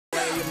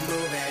it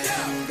moving.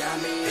 You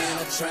got me in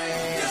a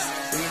trance.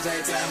 DJ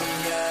turn me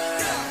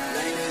up.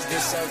 Ladies get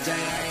so jam.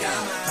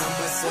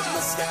 I'ma sip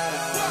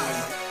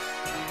Moscato.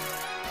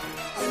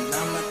 And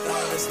I'ma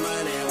throw this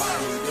money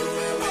while you do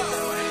it with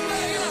no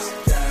hands.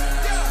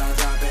 Girl,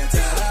 drop it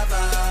to the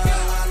floor.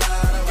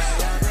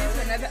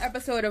 Another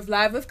episode of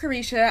Live with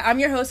Carisha. I'm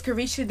your host,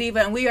 Carisha Diva,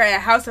 and we are at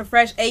House of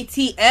Fresh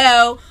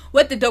ATL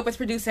with the dopest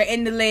producer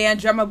in the land,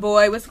 Drummer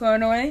Boy. What's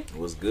going on?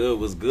 What's good?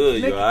 What's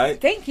good? You all right?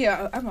 Thank you.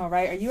 I'm all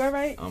right. Are you all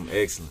right? I'm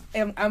excellent.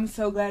 I'm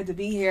so glad to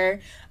be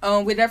here.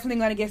 We're definitely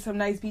going to get some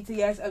nice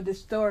BTS of the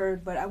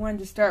store, but I wanted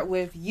to start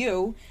with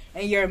you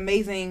and your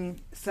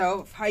amazing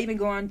self. How you been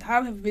going?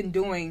 How have you been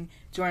doing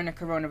during the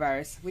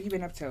coronavirus? What have you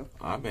been up to?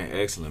 I've been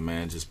excellent,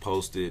 man. Just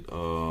posted,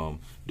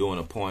 doing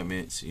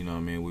appointments. You know what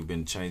I mean? We've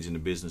been changing the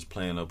business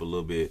plan up a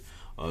little bit,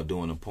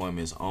 doing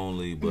appointments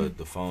only, but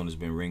the phone has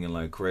been ringing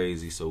like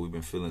crazy, so we've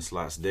been filling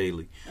slots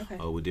daily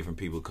with different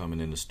people coming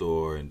in the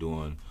store and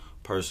doing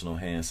personal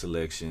hand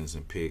selections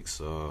and picks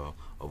of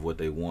what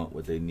they want,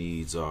 what their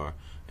needs are,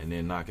 and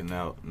then knocking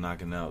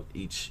out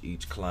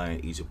each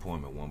client, each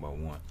appointment one by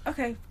one.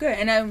 Okay, good.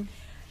 And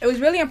it was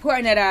really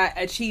important that I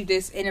achieved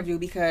this interview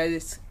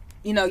because,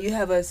 you know, you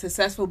have a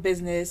successful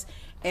business,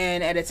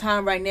 and at a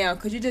time right now,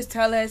 could you just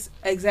tell us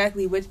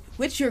exactly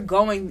what you're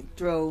going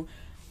through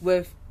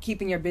with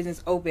keeping your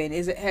business open?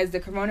 Has the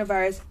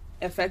coronavirus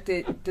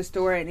affected the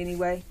store in any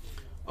way?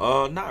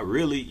 Not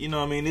really. You know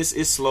what I mean?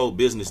 It's slowed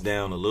business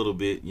down a little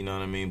bit, you know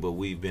what I mean? But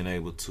we've been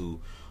able to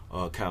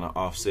kind of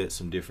offset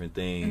some different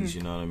things,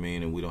 you know what I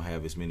mean? And we don't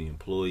have as many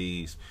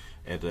employees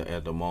at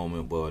the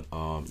moment, but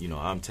you know,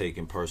 I'm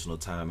taking personal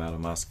time out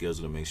of my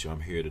schedule to make sure I'm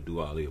here to do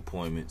all the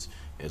appointments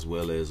as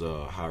well as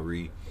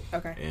Hari.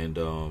 Okay.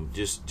 And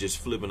just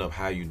flipping up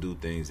how you do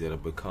things that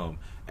have become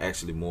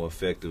actually more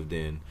effective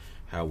than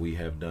how we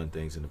have done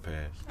things in the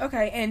past.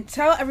 Okay, and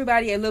tell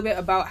everybody a little bit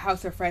about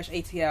House of Fresh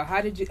ATL. How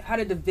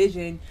did the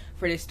vision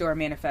for this store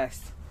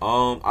manifest?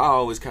 I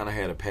always kind of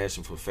had a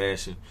passion for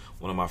fashion.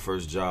 One of my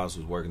first jobs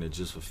was working at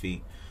Just for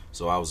Feet.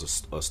 So I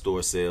was a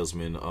store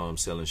salesman,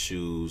 selling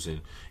shoes,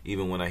 and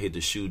even when I hit the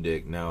shoe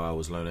deck, now I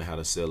was learning how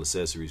to sell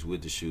accessories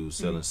with the shoes,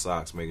 selling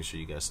socks, making sure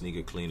you got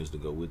sneaker cleaners to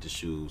go with the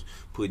shoes,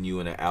 putting you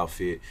in an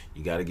outfit.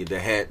 You got to get the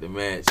hat to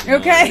match. You know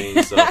what I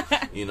mean? So,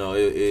 you know,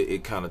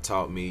 it kind of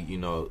taught me, you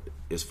know,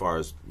 as far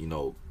as, you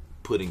know,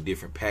 putting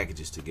different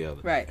packages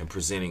together and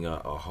presenting a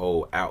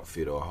whole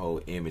outfit or a whole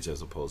image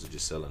as opposed to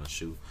just selling a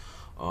shoe.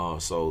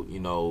 So,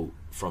 you know,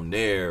 from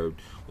there,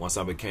 once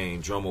I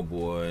became Drummer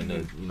Boy and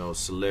the, you know,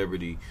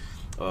 celebrity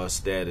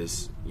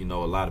status, you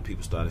know, a lot of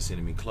people started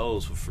sending me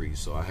clothes for free.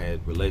 So I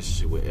had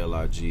relationship with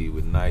LRG,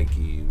 with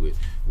Nike,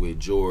 with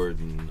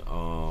Jordan,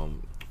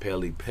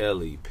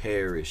 Pelly,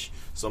 Parrish,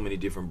 so many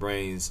different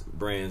brands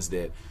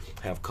that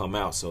have come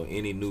out. So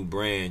any new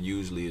brand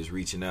usually is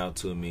reaching out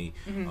to me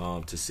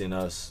to send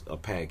us a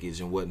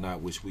package and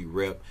whatnot, which we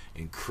rep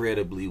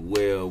incredibly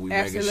well. We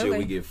making sure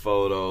we get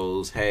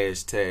photos,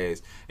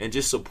 hashtags, and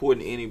just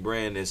supporting any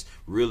brand that's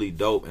really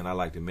dope. And I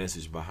like the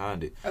message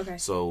behind it. Okay.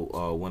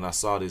 So when I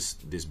saw this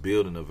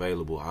building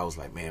available, I was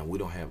like, man, we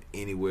don't have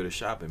anywhere to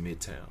shop in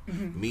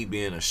Midtown. Me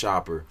being a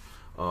shopper,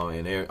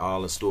 and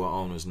all the store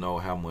owners know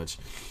how much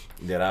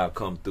that I'll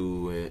come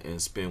through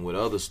and spend with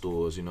other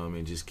stores, you know what I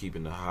mean, just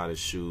keeping the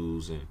hottest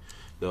shoes and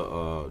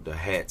the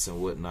hats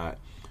and whatnot.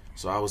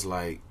 So I was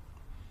like,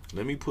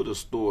 let me put a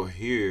store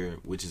here,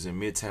 which is in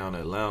Midtown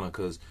Atlanta,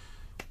 because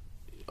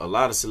a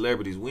lot of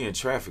celebrities, we in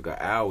traffic an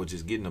hour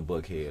just getting to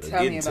Buckhead, or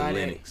getting to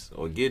Lenox,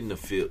 or getting to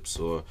Phipps,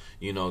 or,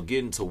 you know,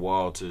 getting to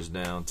Walters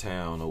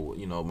downtown, or,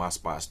 you know, my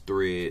spots,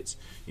 Threads,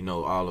 you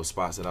know, all the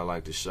spots that I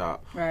like to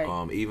shop. Right.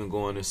 Even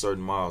going to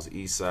certain malls,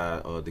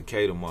 Eastside, or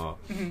Decatur Mall,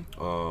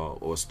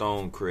 or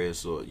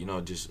Stonecrest, or, you know,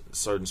 just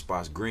certain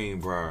spots,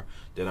 Greenbrier,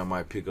 that I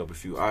might pick up a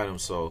few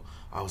items. So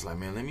I was like,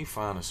 man, let me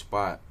find a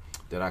spot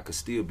that I could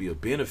still be a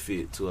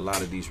benefit to a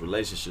lot of these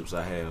relationships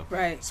I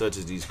have, such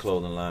as these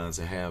clothing lines,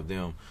 and have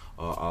them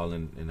all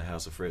in the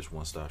House of Fresh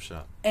one-stop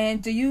shop.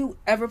 And do you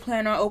ever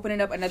plan on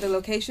opening up another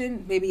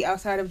location, maybe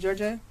outside of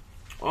Georgia?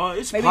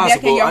 It's maybe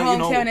possible. Back in your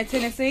hometown in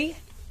Tennessee?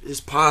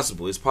 It's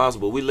possible.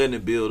 We're letting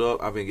it build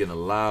up. I've been getting a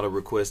lot of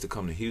requests to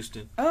come to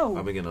Houston. I've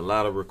been getting a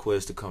lot of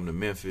requests to come to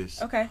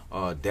Memphis.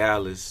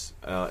 Dallas,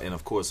 and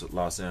of course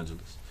Los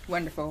Angeles.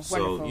 Wonderful.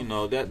 So, you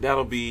know,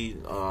 that'll be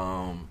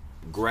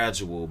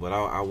gradual, but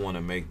I want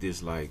to make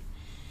this like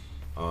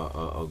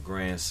a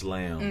grand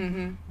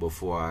slam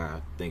before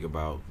I think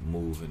about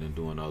moving and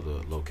doing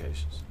other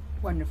locations.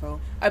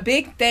 Wonderful. A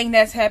big thing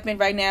that's happened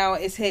right now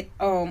is hit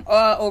all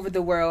over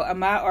the world.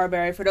 Ahmaud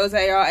Arbery, for those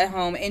that are at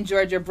home in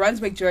Georgia,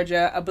 Brunswick,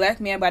 Georgia, a black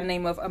man by the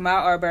name of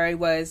Ahmaud Arbery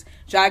was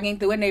jogging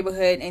through a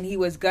neighborhood and he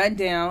was gunned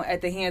down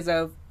at the hands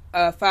of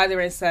a father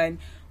and son.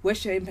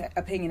 What's your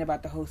opinion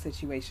about the whole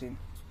situation?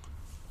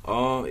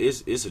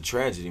 It's a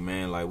tragedy,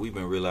 man. Like, we've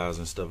been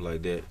realizing stuff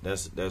like that.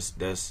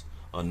 That's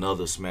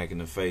another smack in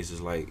the face.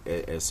 Is like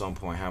at some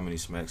point, how many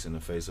smacks in the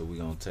face are we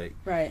gonna take?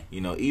 Right. You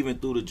know, even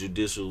through the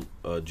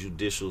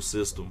judicial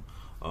system,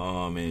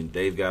 and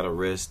Dave got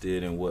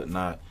arrested and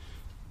whatnot.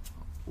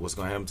 What's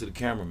gonna happen to the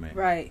cameraman?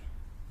 Right.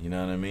 You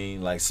know what I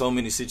mean? Like so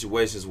many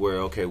situations where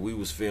okay, we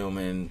was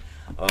filming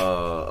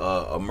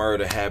a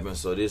murder happened,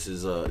 so this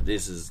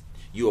is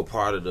you a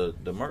part of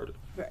the murder.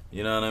 Right.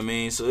 You know what I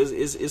mean? So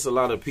it's a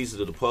lot of pieces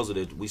of the puzzle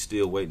that we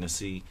still waiting to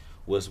see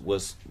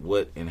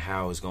what and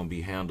how it's gonna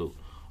be handled.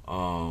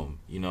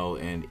 You know,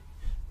 and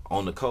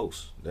on the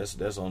coast,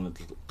 that's on the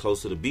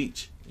close to the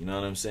beach. You know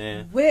what I'm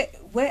saying? What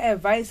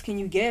advice can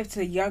you give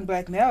to young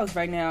black males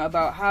right now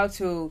about how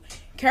to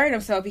carry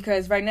themselves?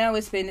 Because right now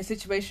it's been a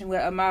situation with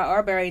Ahmaud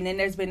Arbery, and then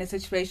there's been a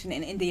situation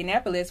in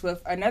Indianapolis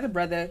with another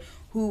brother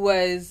who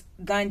was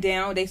gunned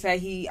down. They say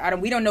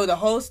we don't know the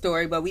whole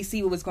story, but we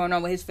see what was going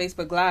on with his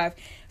Facebook Live.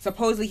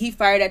 Supposedly he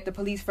fired at the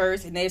police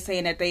first, and they're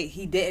saying that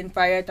he didn't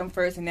fire at them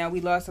first, and now we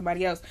lost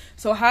somebody else.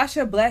 So how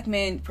should black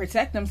men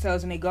protect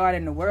themselves when they go out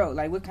in the world?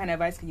 Like, what kind of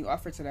advice can you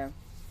offer to them?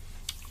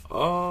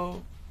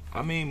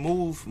 I mean,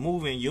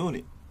 move in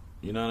unit.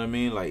 You know what I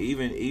mean? Like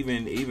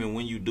even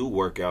when you do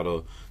work out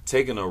or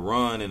taking a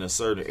run in a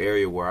certain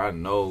area where I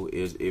know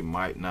it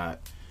might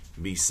not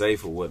be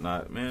safe or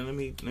whatnot, man, let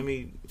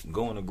me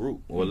go in a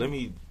group or let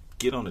me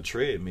get on the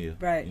treadmill.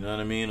 Right. You know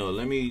what I mean? Or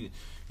let me,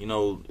 you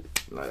know,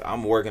 like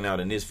I'm working out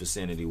in this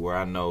vicinity where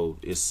I know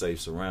it's safe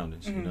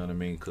surroundings. You know what I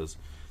mean? Because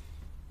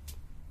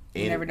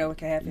you never know what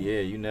can happen. Yeah,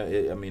 you know.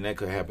 I mean, that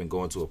could happen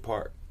going to a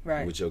park.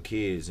 Right. With your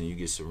kids and you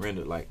get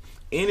surrendered. Like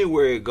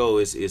anywhere it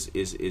goes, it's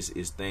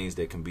things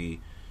that can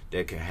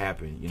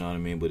happen. You know what I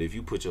mean? But if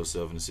you put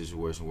yourself in a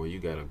situation where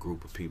you got a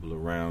group of people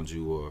around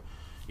you, or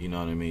you know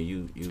what I mean,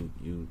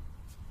 you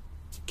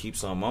keep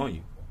something on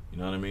you. You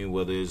know what I mean?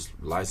 Whether it's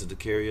license to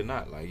carry or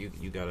not, like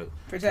you gotta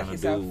protect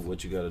yourself. Do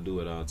what you gotta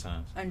do at all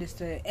times.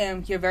 Understood.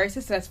 You're very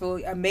successful,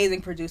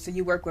 amazing producer.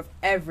 You work with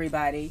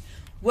everybody.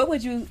 What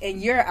would you,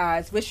 in your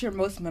eyes, what's your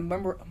most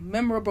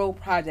memorable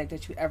project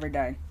that you ever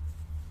done?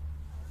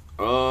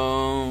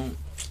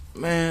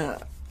 Man,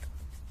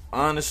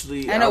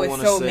 honestly, I know it's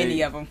it's so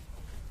many of them.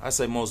 I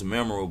say most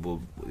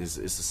memorable is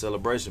a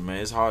celebration, man.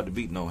 It's hard to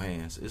beat No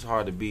Hands. It's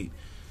hard to beat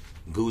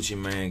Gucci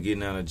Mane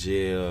getting out of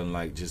jail and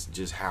like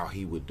just how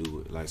he would do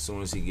it. Like as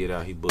soon as he get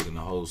out, he booking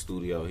the whole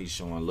studio. He's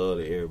showing love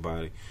to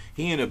everybody.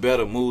 He in a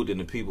better mood than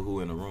the people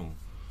who in the room.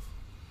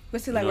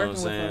 What's it like working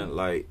with him?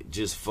 Like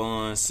just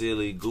fun,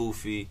 silly,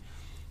 goofy.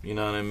 You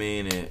know what I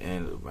mean?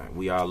 And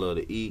we all love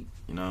to eat.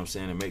 You know what I'm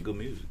saying? And make good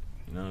music.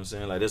 You know what I'm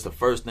saying? Like that's the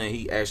first thing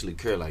he actually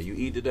cared. Like you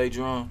eat today,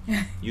 Drum.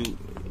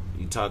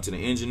 you talk to the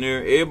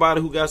engineer.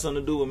 Everybody who got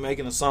something to do with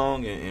making a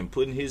song and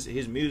putting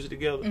his music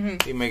together.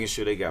 He making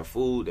sure they got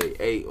food, they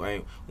ate.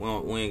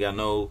 We ain't got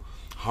no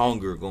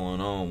hunger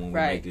going on when we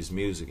make this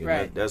music.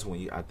 And that's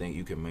when I think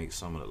you can make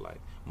some of the like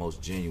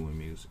most genuine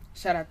music.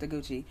 Shout out to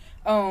Gucci.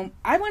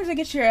 I wanted to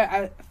get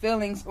your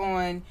feelings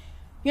on.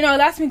 You know,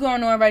 lots been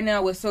going on right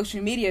now with social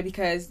media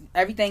because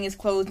everything is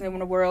closed in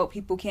the world.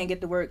 People can't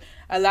get to work.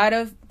 A lot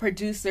of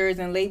producers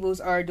and labels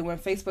are doing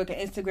Facebook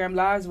and Instagram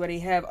lives where they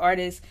have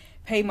artists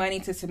pay money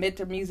to submit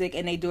their music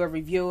and they do a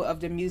review of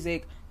the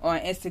music on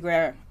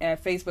Instagram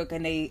and Facebook,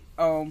 and they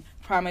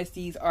promise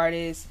these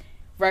artists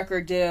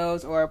record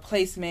deals or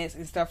placements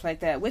and stuff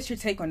like that. What's your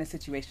take on the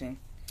situation?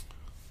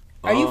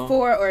 Are you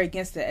for or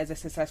against it as a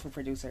successful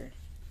producer?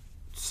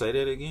 Say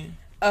that again.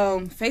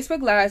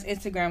 Facebook Lives,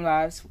 Instagram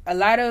Lives, a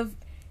lot of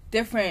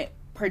different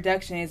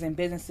productions and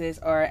businesses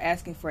are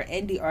asking for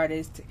indie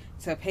artists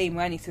to pay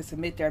money to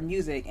submit their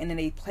music, and then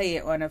they play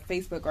it on a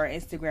Facebook or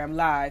Instagram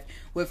Live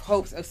with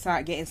hopes of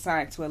getting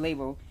signed to a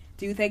label.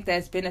 Do you think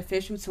that's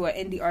beneficial to an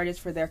indie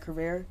artist for their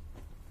career?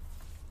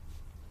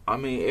 I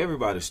mean,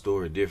 everybody's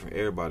story different.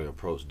 Everybody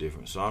approach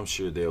different. So I'm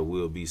sure there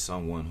will be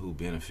someone who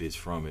benefits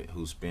from it,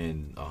 who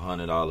spend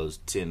 $100,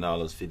 $10,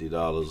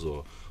 $50,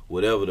 or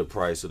whatever the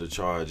price of the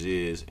charge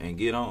is, and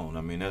get on.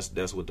 I mean,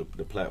 that's what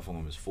the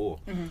platform is for.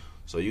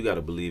 So you got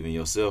to believe in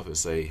yourself and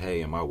say,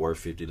 hey, am I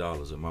worth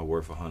 $50? Am I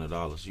worth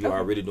 $100? You're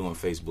already doing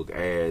Facebook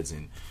ads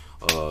and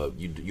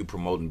you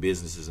promoting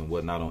businesses and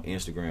whatnot on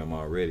Instagram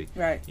already.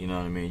 Right. You know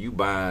what I mean? You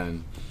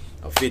buying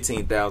a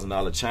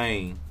 $15,000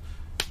 chain,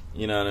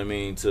 you know what I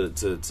mean,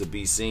 to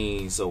be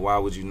seen. So why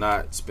would you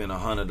not spend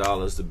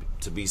 $100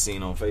 to be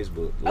seen on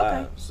Facebook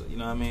Live? Okay. So, you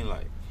know what I mean?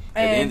 Like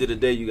at the end of the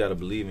day, you got to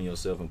believe in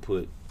yourself and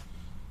put,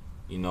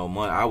 you know,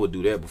 money. I would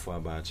do that before I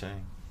buy a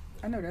chain.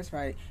 I know that's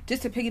right.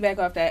 Just to piggyback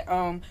off that,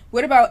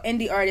 what about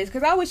indie artists?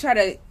 Because I always try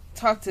to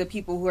talk to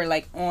people who are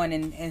like on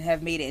and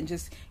have made it and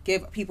just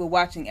give people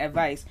watching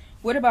advice.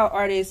 What about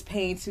artists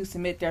paying to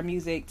submit their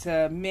music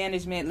to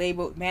management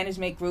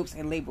groups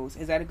and labels?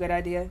 Is that a good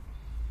idea?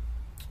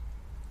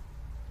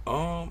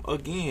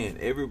 Again,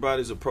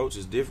 everybody's approach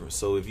is different.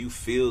 So if you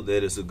feel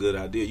that it's a good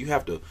idea, you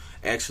have to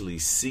actually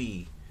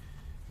see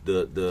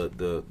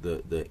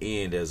the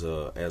end as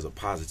a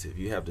positive.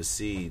 You have to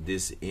see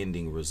this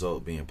ending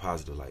result being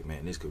positive. Like,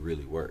 man, this could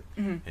really work.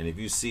 And if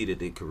you see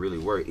that it could really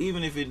work,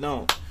 even if it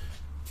don't,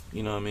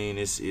 you know what I mean,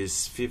 it's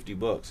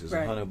 $50, it's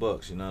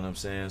 $100. You know what I'm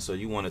saying? So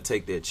you want to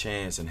take that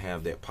chance and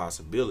have that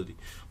possibility.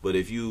 But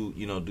if you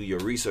do your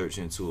research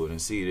into it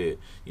and see that,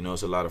 you know,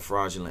 it's a lot of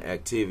fraudulent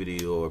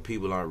activity, or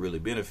people aren't really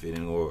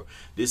benefiting, or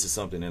this is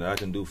something that I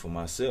can do for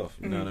myself,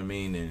 you know what I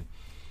mean, and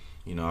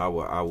You know,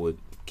 I would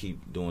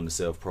keep doing the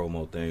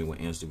self-promo thing with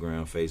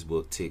Instagram,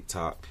 Facebook,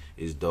 TikTok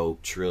is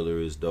dope, Triller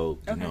is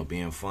dope. You know,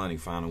 being funny,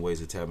 finding ways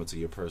to tap into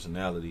your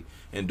personality,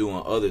 and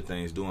doing other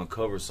things, doing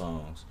cover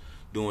songs,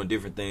 doing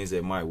different things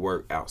that might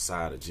work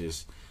outside of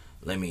just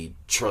let me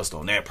trust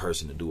on that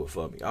person to do it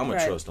for me. I'm going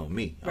to trust on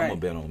me. I'm going to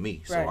bet on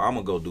me. So I'm going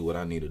to go do what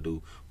I need to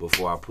do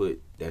before I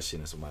put that shit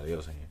in somebody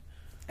else's hand.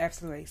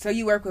 Absolutely. So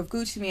you work with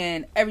Gucci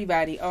Mane,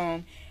 everybody.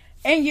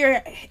 In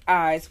your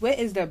eyes, what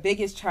is the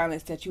biggest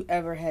challenge that you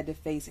ever had to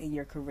face in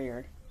your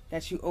career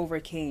that you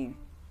overcame?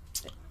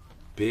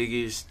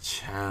 Biggest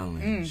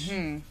challenge?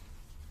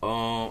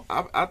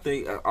 I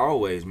think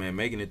always, man,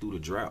 making it through the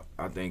drought.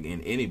 I think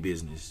in any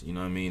business, you know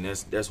what I mean,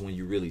 that's when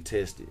you really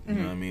test it. You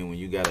know what I mean? When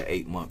you got an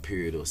 8-month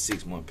period or a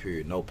 6-month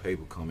period, no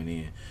paper coming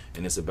in,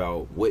 and it's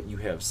about what you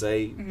have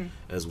saved,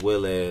 as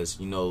well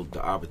as, you know,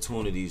 the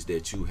opportunities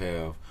that you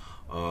have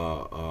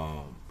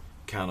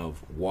kind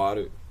of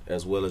watered,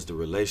 as well as the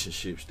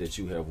relationships that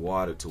you have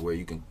watered, to where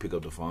you can pick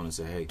up the phone and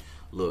say, hey,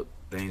 look,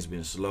 things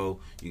been slow,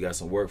 you got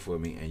some work for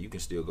me, and you can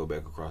still go back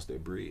across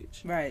that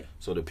bridge. Right.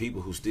 So the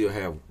people who still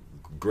have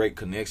great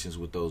connections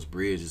with those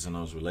bridges and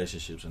those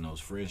relationships and those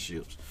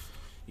friendships,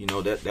 you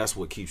know, that's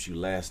what keeps you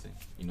lasting.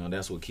 You know,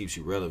 that's what keeps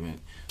you relevant.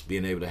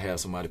 Being able to have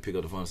somebody pick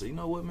up the phone and say, you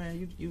know what,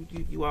 man,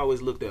 you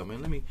always looked out,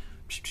 man, let me,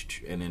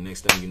 and then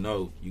next thing you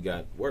know, you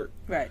got work.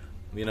 Right.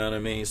 You know what I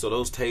mean? So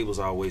those tables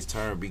always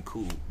turn. Be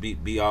cool.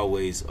 Be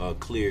always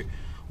clear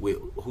with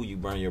who you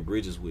burn your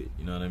bridges with.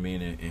 You know what I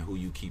mean? And who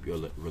you keep your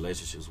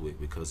relationships with,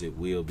 because it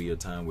will be a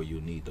time where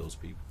you'll need those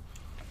people.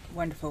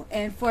 Wonderful.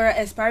 And for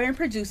aspiring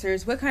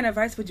producers, what kind of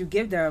advice would you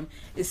give them?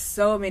 There's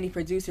so many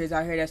producers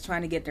out here that's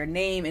trying to get their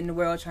name in the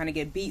world, trying to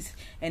get beats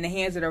in the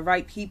hands of the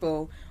right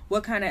people.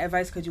 What kind of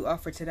advice could you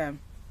offer to them?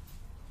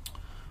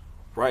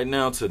 Right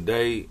now,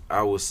 today,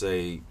 I would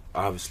say,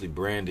 obviously,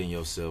 branding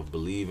yourself,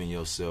 believe in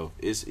yourself.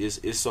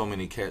 It's so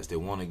many cats that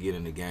want to get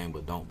in the game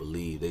but don't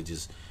believe. They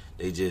just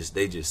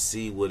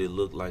see what it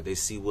look like. They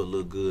see what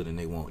look good and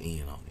they want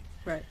in on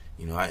it. Right.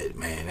 You know,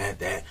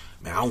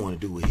 I want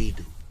to do what he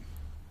do.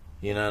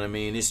 You know what I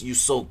mean? You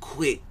so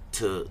quick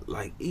to,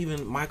 like,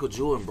 even Michael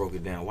Jordan broke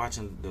it down,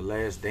 watching The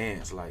Last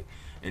Dance, like,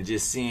 and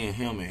just seeing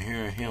him and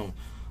hearing him,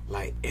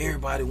 like,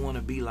 everybody want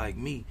to be like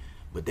me,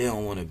 but they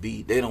don't want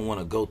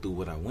to go through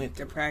what I went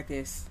through. The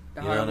practice,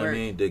 the you hard know what work. I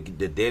mean?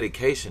 The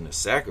dedication, the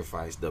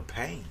sacrifice, the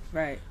pain.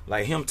 Right.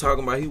 Like him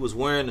talking about he was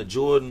wearing the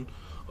Jordan,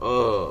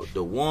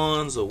 the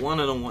ones, or one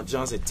of them,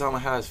 Johnson,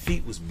 telling how his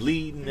feet was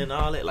bleeding and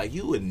all that. Like,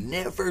 you would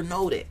never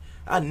know that.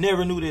 I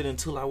never knew that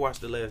until I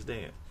watched The Last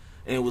Dance.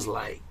 And it was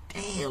like,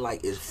 damn,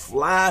 like, as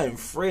fly and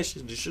fresh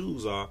as the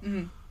shoes are,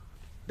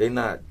 they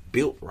not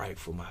built right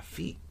for my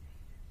feet.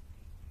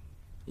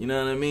 You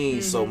know what I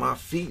mean? So my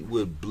feet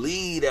would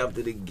bleed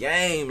after the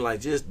game,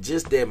 like just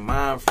that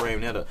mind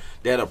frame,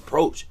 that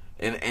approach,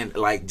 and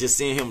like just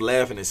seeing him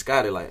laughing at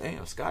Scotty, like,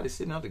 damn, Scotty's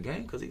sitting out the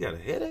game because he got a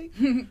headache.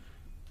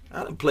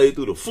 I done played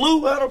through the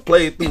flu. I done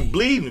played through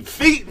bleeding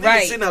feet.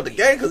 Right. Sitting out the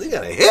game because he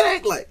got a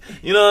headache. Like,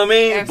 you know what I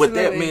mean? Absolutely.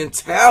 But that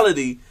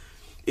mentality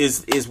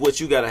is what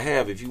you got to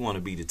have if you want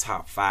to be the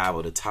top 5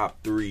 or the top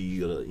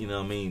 3, or you know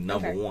what I mean,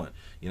 number 1.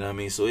 You know what I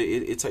mean? So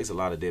it takes a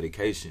lot of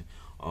dedication.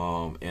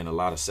 And a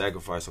lot of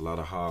sacrifice, a lot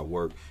of hard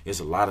work. It's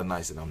a lot of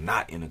nights that I'm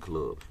not in the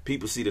club.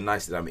 People see the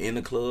nights that I'm in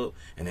the club,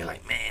 and they're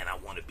like, man, I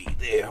want to be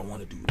there. I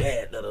want to do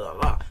that. Da, da, da,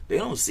 da. They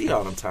don't see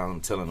all them time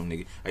I'm telling them,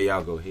 nigga, hey,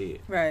 y'all go ahead.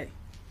 Right.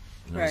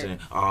 You know what I'm saying?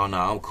 Oh, no,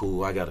 I'm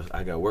cool. I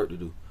got work to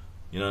do.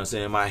 You know what I'm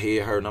saying? My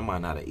head hurting. I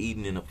might not have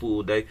eaten in a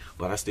full day,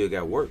 but I still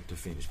got work to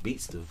finish,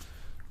 beats to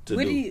do.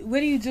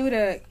 What do you do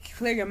to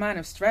clear your mind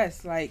of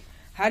stress? Like,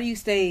 how do you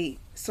stay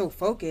so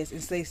focused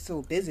and stay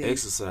so busy?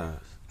 Exercise.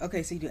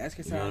 Okay, so you do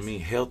exercise. You know what I mean?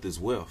 Health is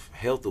wealth.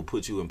 Health will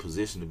put you in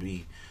position to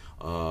be,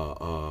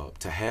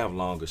 to have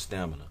longer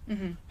stamina.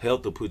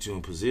 Health will put you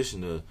in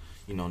position to,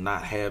 you know,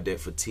 not have that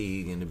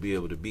fatigue and to be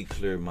able to be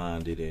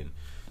clear-minded and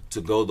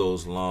to go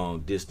those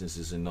long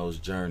distances and those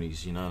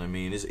journeys. You know what I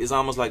mean? It's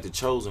almost like The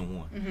Chosen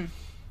One,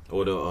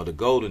 or the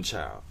Golden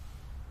Child.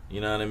 You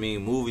know what I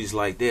mean? Movies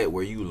like that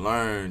where you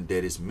learn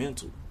that it's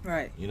mental.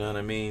 Right. You know what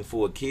I mean?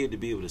 For a kid to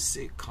be able to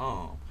sit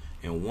calm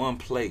in one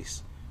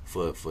place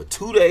for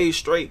 2 days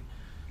straight.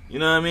 You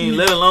know what I mean?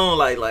 Let alone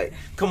like,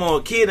 come on,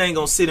 a kid ain't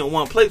gonna sit in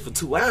one place for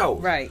 2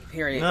 hours. Right.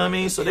 Period. You know what I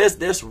mean? So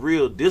that's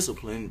real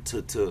discipline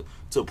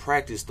to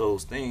practice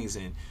those things.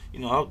 And you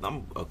know,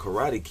 I'm a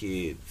Karate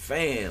Kid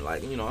fan.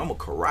 Like, you know, I'm a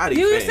karate fan.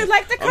 You used to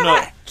like the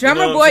karate.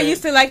 Drummer you know Boy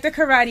used to like the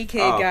Karate Kid,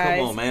 guys.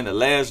 Come on, man. The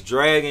Last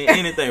Dragon,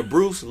 anything,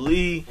 Bruce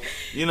Lee.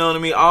 You know what I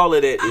mean? All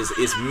of that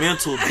is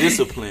mental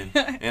discipline,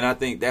 and I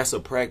think that's a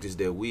practice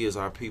that we as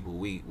our people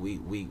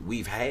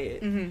we've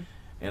had, and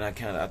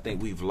I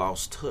think we've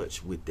lost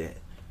touch with that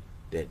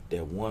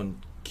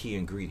one key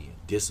ingredient,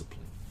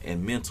 discipline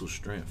and mental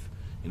strength.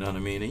 You know what I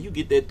mean? And you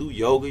get that through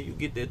yoga, you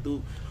get that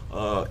through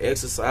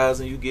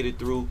exercising, you get it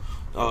through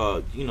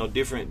you know,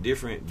 different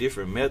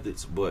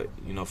methods. But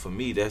you know, for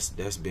me, that's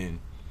been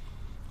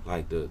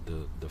like the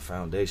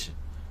foundation.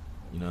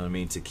 You know what I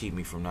mean? To keep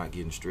me from not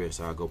getting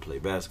stressed. I'll go play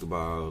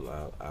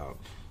basketball. I'll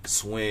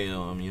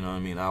swim. You know what I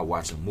mean? I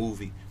watch a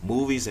movie.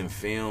 Movies and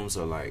films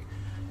are like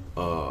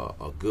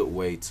a good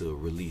way to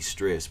release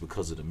stress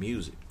because of the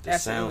music, the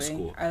sound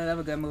score. I love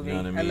a good movie. You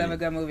know what I mean? I love a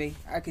good movie.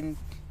 I can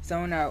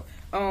zone out.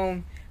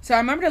 So I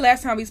remember the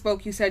last time we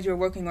spoke, you said you were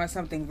working on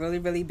something really,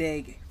 really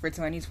big for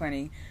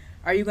 2020.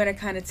 Are you going to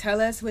kind of tell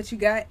us what you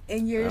got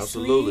in your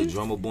Absolutely. sleeve?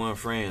 Drummer Boy and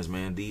Friends,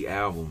 man. The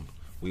album.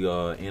 We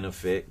are in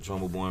effect.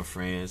 Drummer Boy and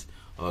Friends.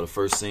 The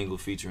first single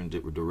featuring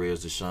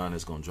Derez Deshawn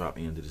is going to drop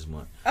end of this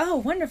month. Oh,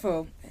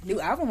 wonderful. New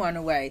album on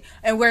the way.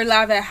 And we're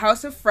live at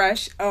House of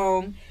Fresh.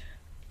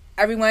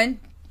 Everyone,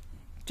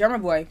 Drummer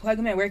Boy, plug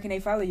him in. Where can they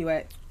follow you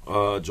at?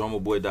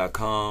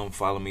 DrummerBoy.com.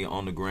 Follow me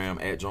on the gram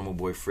at Drummer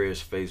Boy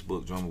Fresh.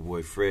 Facebook, Drummer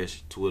Boy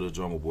Fresh. Twitter,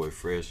 Drummer Boy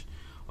Fresh.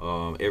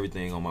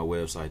 Everything on my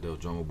website though,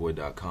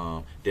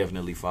 drummerboy.com.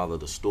 Definitely follow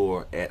the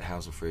store at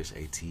House of Fresh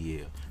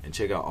ATL, and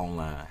check out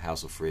online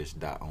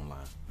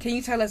houseoffresh.online. Can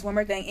you tell us one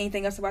more thing?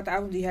 Anything else about the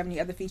album? Do you have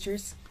any other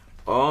features?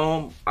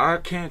 I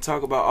can't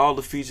talk about all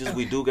the features. Okay.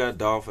 We do got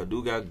Dolph. I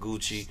do got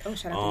Gucci. Oh,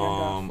 shout out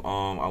to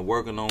Dolph. I'm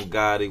working on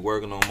Gotti,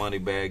 working on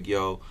Moneybagg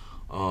Yo,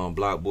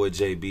 Block Boy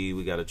JB.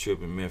 We got a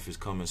trip in Memphis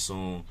coming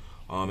soon.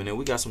 And then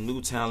we got some new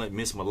talent,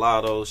 Miss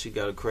Mulatto. She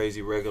got a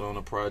crazy record on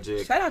the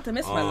project. Shout out to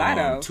Miss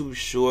Mulatto. Too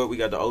Short. We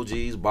got the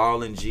OGs,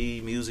 Ballin' G,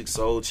 Music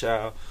Soul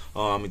Child.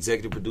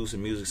 Executive producer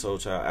Music Soul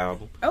Child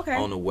album. Okay.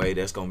 On the way.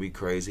 That's going to be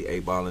crazy. A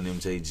Ballin'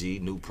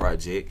 MJG, new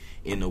project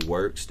in the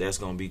works. That's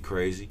going to be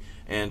crazy.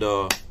 And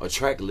a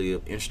track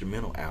live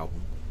instrumental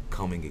album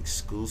coming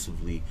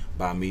exclusively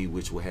by me,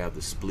 which will have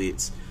the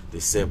splits, the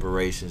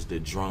separations, the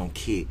drum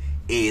kit,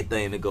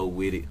 everything to go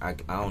with it. I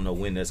don't know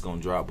when that's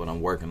gonna drop, but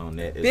I'm working on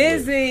that as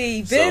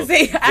busy. So, for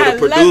the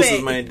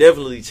producers, man,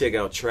 definitely check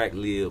out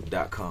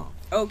tracklib.com.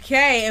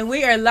 Okay, and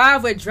we are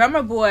live with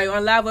Drummer Boy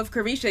on Live with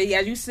Carisha.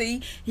 As you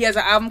see, he has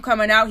an album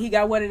coming out. He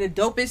got one of the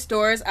dopest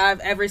stores I've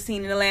ever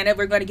seen in Atlanta.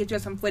 We're going to get you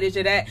some footage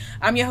of that.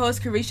 I'm your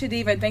host, Carisha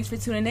Diva, and thanks for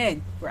tuning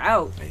in. We're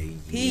out. Hey,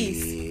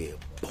 Peace. Yeah.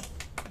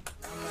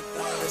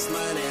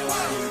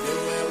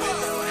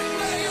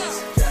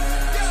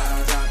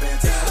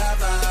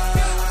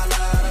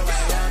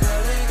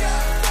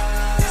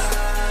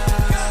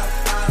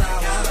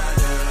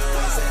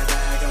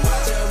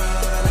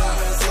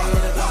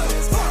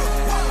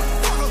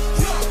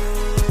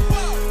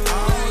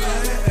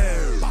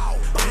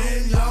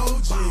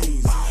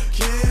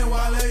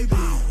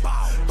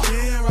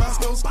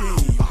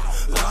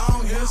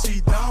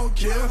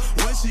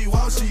 When she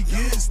walks, she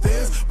gets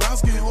this brown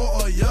skin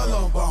or a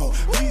yellow bone.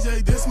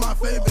 DJ, this my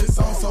favorite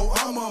song, so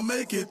I'ma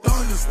make it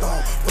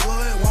thunderstorm.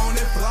 Blood, want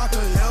it, flock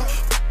of hell.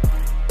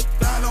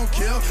 I don't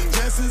care.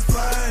 Jessens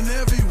flying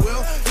everywhere.